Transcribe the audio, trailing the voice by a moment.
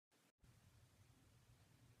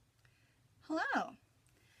Hello,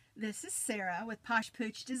 this is Sarah with Posh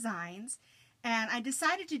Pooch Designs, and I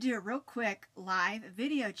decided to do a real quick live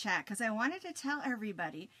video chat because I wanted to tell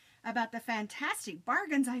everybody about the fantastic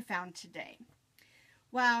bargains I found today.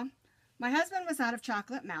 Well, my husband was out of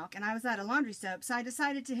chocolate milk and I was out of laundry soap, so I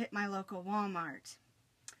decided to hit my local Walmart.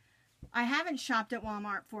 I haven't shopped at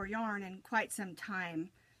Walmart for yarn in quite some time.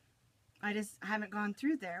 I just haven't gone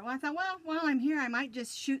through there. Well, I thought, well, while I'm here, I might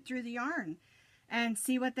just shoot through the yarn and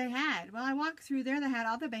see what they had. Well, I walked through there. They had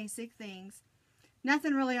all the basic things.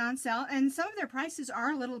 Nothing really on sale. And some of their prices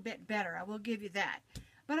are a little bit better. I will give you that.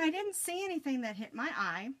 But I didn't see anything that hit my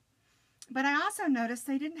eye. But I also noticed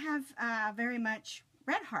they didn't have very much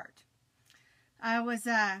Red Heart. I was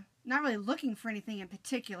not really looking for anything in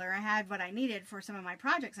particular. I had what I needed for some of my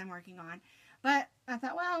projects I'm working on. But I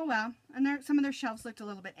thought, well. And some of their shelves looked a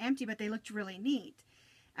little bit empty, but they looked really neat.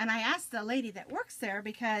 And I asked the lady that works there,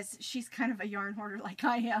 because she's kind of a yarn hoarder like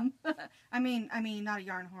I am. I mean, not a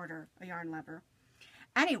yarn hoarder, a yarn lover.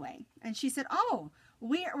 Anyway, and she said, oh,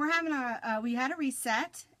 we're having we had a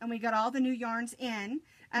reset, and we got all the new yarns in,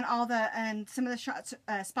 and some of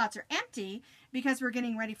the spots are empty because we're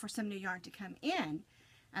getting ready for some new yarn to come in.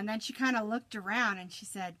 And then she kind of looked around and she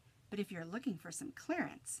said, but if you're looking for some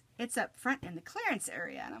clearance, it's up front in the clearance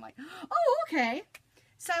area. And I'm like, oh, okay.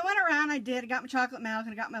 So I went around, I got my chocolate milk,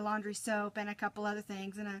 and I got my laundry soap, and a couple other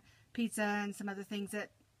things, and a pizza, and some other things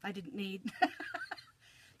that I didn't need.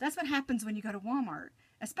 That's what happens when you go to Walmart,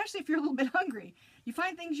 especially if you're a little bit hungry. You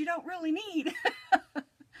find things you don't really need.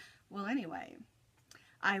 Well, anyway,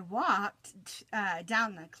 I walked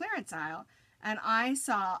down the clearance aisle, and I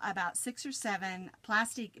saw about 6 or 7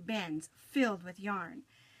 plastic bins filled with yarn.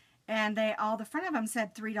 And all the front of them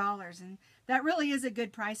said $3, and that really is a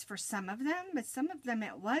good price for some of them, but some of them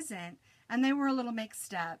it wasn't, and they were a little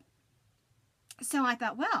mixed up. So I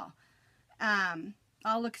thought, well,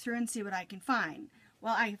 I'll look through and see what I can find.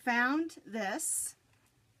 Well, I found this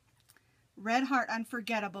Red Heart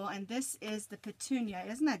Unforgettable, and this is the Petunia.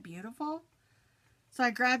 Isn't that beautiful? So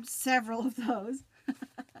I grabbed several of those.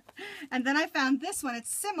 And then I found this one.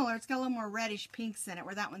 It's similar. It's got a little more reddish pinks in it,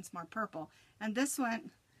 where that one's more purple. And this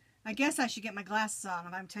one, I guess I should get my glasses on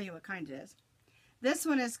if I'm tell you what kind it is. This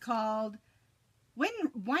one is called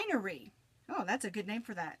Winery. Oh, that's a good name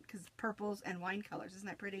for that, because purples and wine colors. Isn't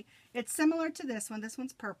that pretty? It's similar to this one. This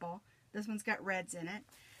one's purple. This one's got reds in it.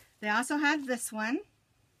 They also have this one,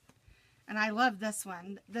 and I love this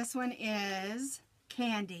one. This one is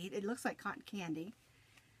candied. It looks like cotton candy.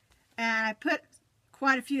 And I put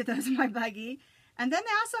quite a few of those in my buggy. And then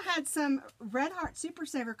they also had some Red Heart Super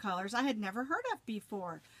Saver colors I had never heard of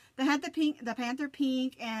before. They had the pink, the Panther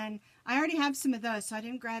Pink, and I already have some of those, so I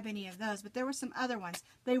didn't grab any of those. But there were some other ones.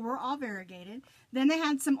 They were all variegated. Then they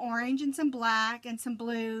had some orange and some black and some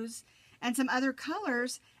blues and some other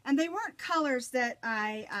colors. And they weren't colors that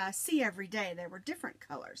I see every day. They were different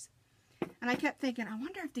colors. And I kept thinking, I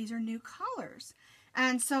wonder if these are new colors.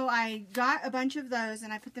 And so I got a bunch of those,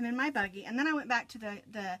 and I put them in my buggy. And then I went back to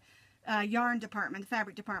the yarn department, the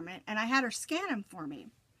fabric department, and I had her scan them for me.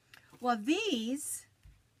 Well, these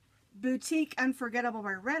Boutique Unforgettable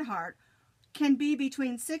by Red Heart can be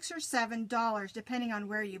between $6 or $7 depending on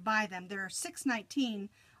where you buy them. There are $6.19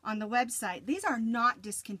 on the website. These are not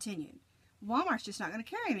discontinued. Walmart's just not going to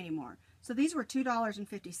carry them anymore. So these were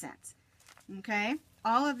 $2.50. Okay,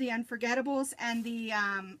 all of the Unforgettables and the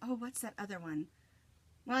oh, what's that other one?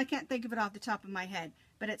 Well, I can't think of it off the top of my head,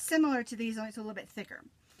 but it's similar to these, only it's a little bit thicker.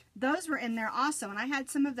 Those were in there also, and I had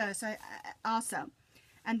some of those also.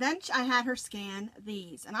 And then I had her scan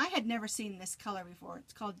these, and I had never seen this color before.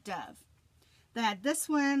 It's called Dove. They had this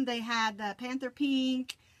one. They had the Panther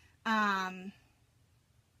Pink. I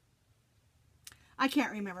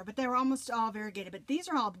can't remember, but they were almost all variegated. But these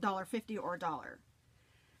are all $1.50 or $1.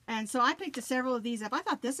 And so I picked several of these up. I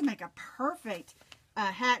thought this would make a perfect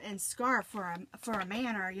hat and scarf for a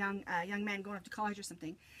man or a young man going off to college or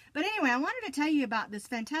something. But anyway, I wanted to tell you about this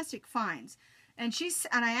fantastic finds. And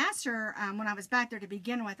I asked her when I was back there to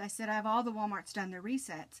begin with, I said, have all the Walmarts done their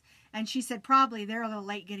resets? And she said probably they're a little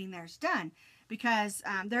late getting theirs done, because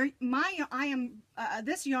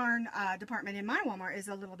this yarn department in my Walmart is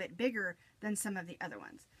a little bit bigger than some of the other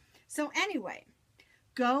ones. So anyway,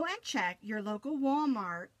 go and check your local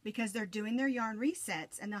Walmart, because they're doing their yarn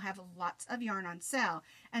resets, and they'll have lots of yarn on sale.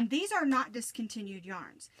 And these are not discontinued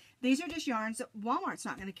yarns. These are just yarns that Walmart's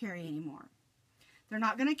not going to carry anymore. They're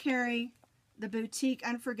not going to carry the Boutique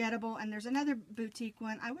Unforgettable, and there's another boutique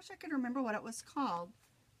one. I wish I could remember what it was called.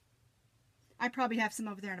 I probably have some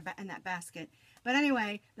over there in that basket. But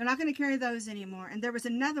anyway, they're not going to carry those anymore. And there was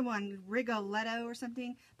another one, Rigoletto or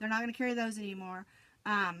something. They're not going to carry those anymore.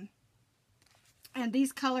 And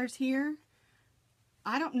these colors here,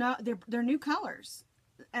 I don't know. They're new colors,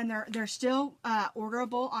 and they're still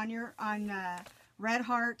orderable on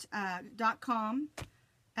redheart.com,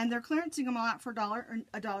 and they're clearancing them all out for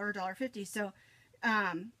 $1.50. So,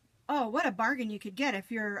 oh, what a bargain you could get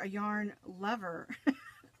if you're a yarn lover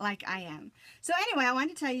like I am. So anyway, I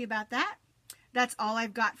wanted to tell you about that. That's all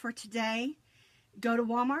I've got for today. Go to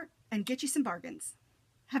Walmart and get you some bargains.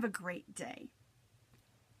 Have a great day.